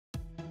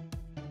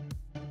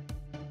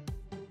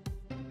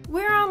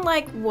We're on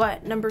like,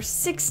 what, number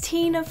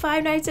 16 of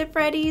Five Nights at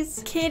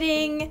Freddy's?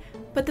 Kidding.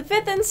 But the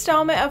 5th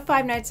installment of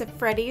Five Nights at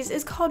Freddy's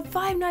is called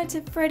Five Nights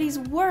at Freddy's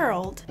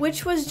World,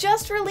 which was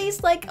just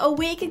released like a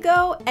week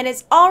ago and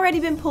it's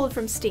already been pulled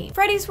from Steam.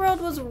 Freddy's World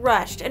was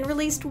rushed and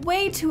released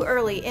way too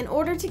early in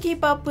order to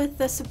keep up with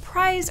the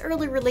surprise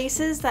early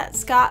releases that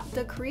Scott,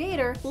 the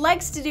creator,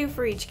 likes to do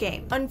for each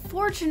game.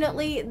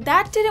 Unfortunately,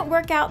 that didn't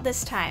work out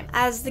this time,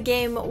 as the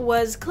game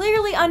was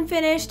clearly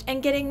unfinished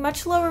and getting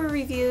much lower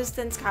reviews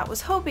than Scott was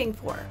hoping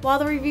for. While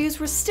the reviews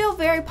were still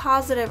very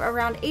positive,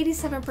 around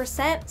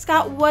 87%,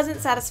 Scott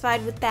wasn't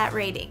satisfied with that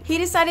rating. He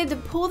decided to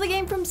pull the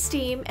game from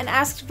Steam and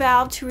asked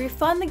Valve to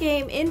refund the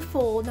game in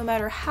full no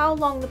matter how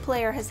long the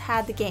player has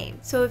had the game.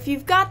 So if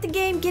you've got the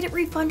game, get it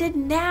refunded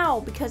now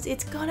because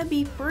it's gonna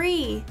be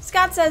free.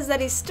 Scott says that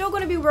he's still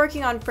gonna be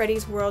working on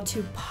Freddy's World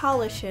to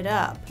polish it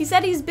up. He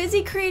said he's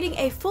busy creating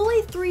a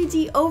fully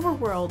 3D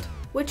overworld,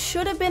 which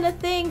should have been a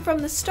thing from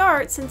the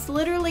start since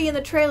literally in the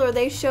trailer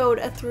they showed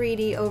a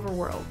 3D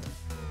overworld.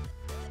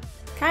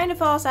 Kind of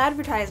false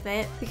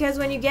advertisement, because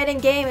when you get in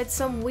game it's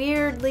some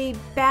weirdly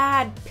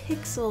bad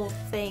pixel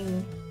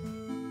thing.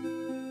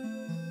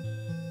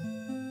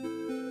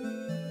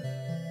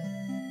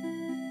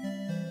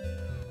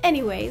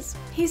 Anyways,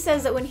 he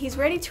says that when he's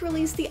ready to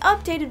release the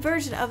updated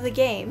version of the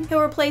game, he'll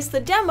replace the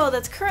demo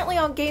that's currently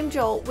on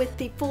GameJolt with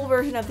the full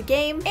version of the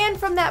game, and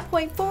from that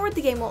point forward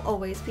the game will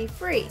always be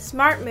free.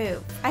 Smart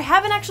move. I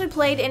haven't actually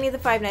played any of the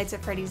Five Nights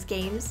at Freddy's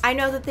games. I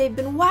know that they've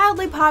been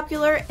wildly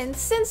popular, and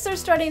since they're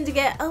starting to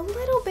get a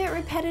little bit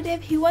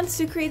repetitive, he wants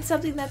to create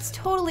something that's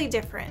totally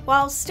different,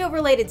 while still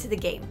related to the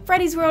game.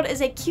 Freddy's World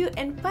is a cute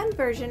and fun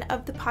version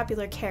of the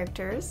popular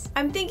characters.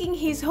 I'm thinking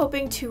he's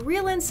hoping to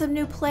reel in some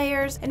new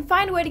players and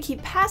find a way to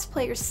keep past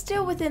players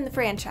still within the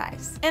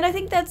franchise. And I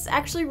think that's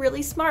actually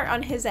really smart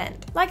on his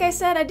end. Like I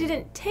said, I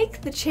didn't take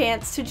the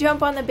chance to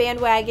jump on the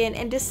bandwagon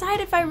and decide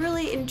if I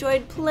really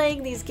enjoyed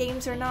playing these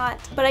games or not,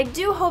 but I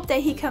do hope that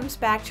he comes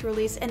back to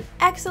release an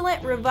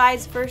excellent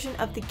revised version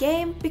of the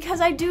game, because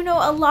I do know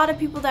a lot of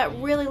people that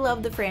really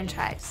love the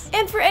franchise.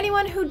 And for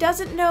anyone who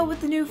doesn't know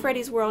what the new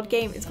Freddy's World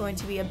game is going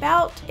to be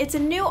about, it's a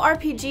new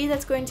RPG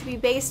that's going to be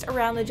based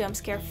around the jump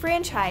scare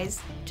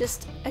franchise,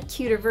 just a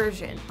cuter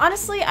version.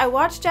 Honestly, I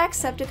watched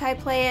Jacksepticeye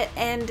play it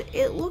and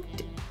it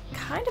looked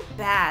kind of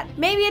bad.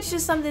 Maybe it's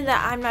just something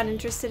that I'm not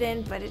interested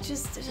in, but it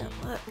just didn't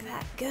look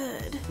that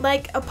good.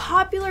 Like, a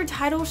popular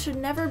title should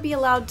never be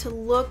allowed to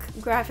look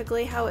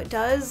graphically how it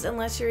does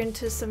unless you're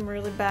into some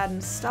really bad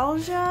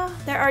nostalgia.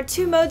 There are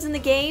 2 modes in the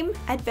game,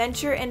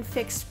 Adventure and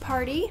Fixed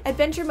Party.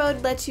 Adventure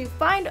mode lets you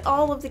find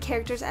all of the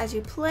characters as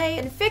you play,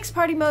 and Fixed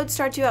Party mode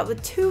starts you out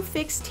with 2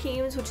 fixed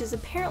teams, which is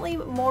apparently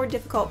a more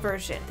difficult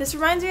version. This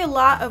reminds me a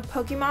lot of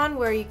Pokemon,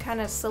 where you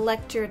kind of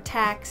select your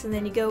attacks and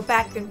then you go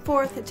back and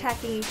forth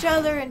attacking each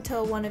other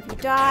until one of you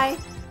die.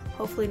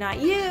 Hopefully not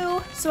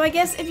you. So I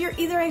guess if you're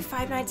either a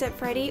Five Nights at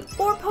Freddy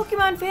or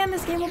Pokemon fan,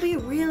 this game will be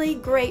really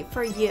great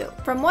for you.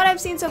 From what I've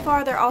seen so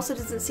far, there also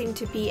doesn't seem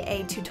to be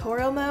a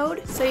tutorial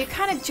mode, so you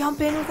kind of jump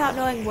in without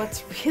knowing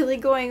what's really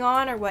going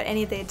on or what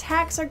any of the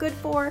attacks are good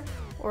for,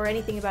 or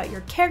anything about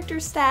your character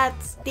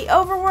stats. The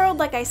overworld,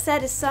 like I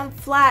said, is some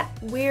flat,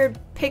 weird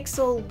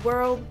pixel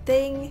world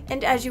thing,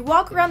 and as you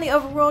walk around the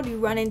overworld you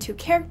run into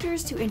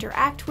characters to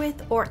interact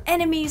with or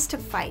enemies to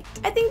fight.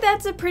 I think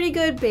that's a pretty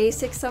good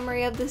basic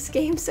summary of this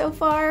game so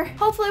far.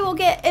 Hopefully we'll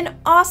get an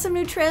awesome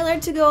new trailer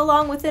to go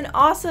along with an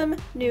awesome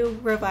new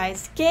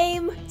revised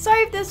game.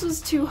 Sorry if this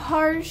was too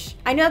harsh.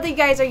 I know that you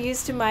guys are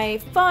used to my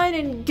fun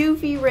and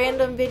goofy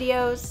random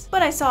videos,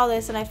 but I saw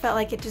this and I felt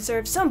like it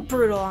deserved some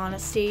brutal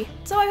honesty.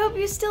 So I hope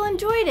you still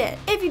enjoyed it.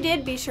 If you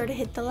did, be sure to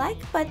hit the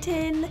like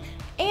button.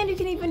 And you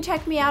can even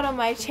check me out on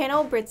my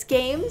channel, BRITT's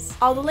Games.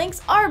 All the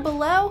links are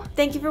below.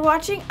 Thank you for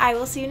watching. I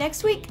will see you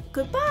next week.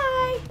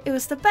 Goodbye. It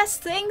was the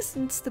best thing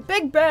since the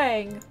Big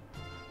Bang.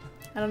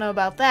 I don't know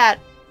about that,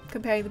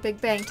 comparing the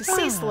Big Bang to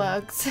sea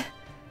slugs.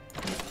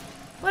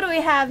 What do we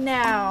have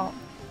now?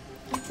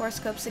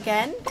 Horoscopes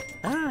again?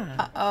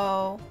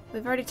 Uh-oh.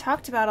 We've already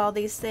talked about all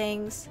these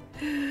things.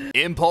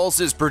 Impulse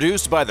is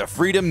produced by the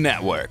Freedom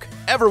Network.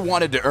 Ever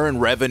wanted to earn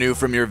revenue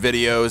from your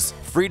videos?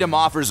 Freedom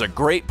offers a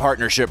great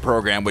partnership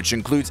program which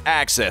includes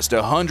access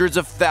to hundreds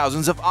of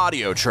thousands of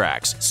audio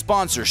tracks,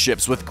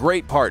 sponsorships with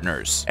great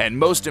partners, and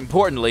most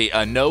importantly,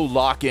 a no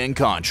lock-in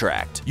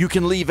contract. You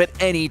can leave at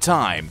any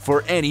time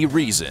for any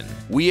reason.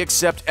 We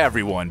accept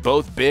everyone,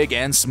 both big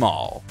and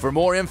small. For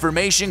more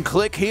information,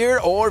 click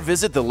here or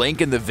visit the link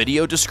in the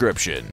video description.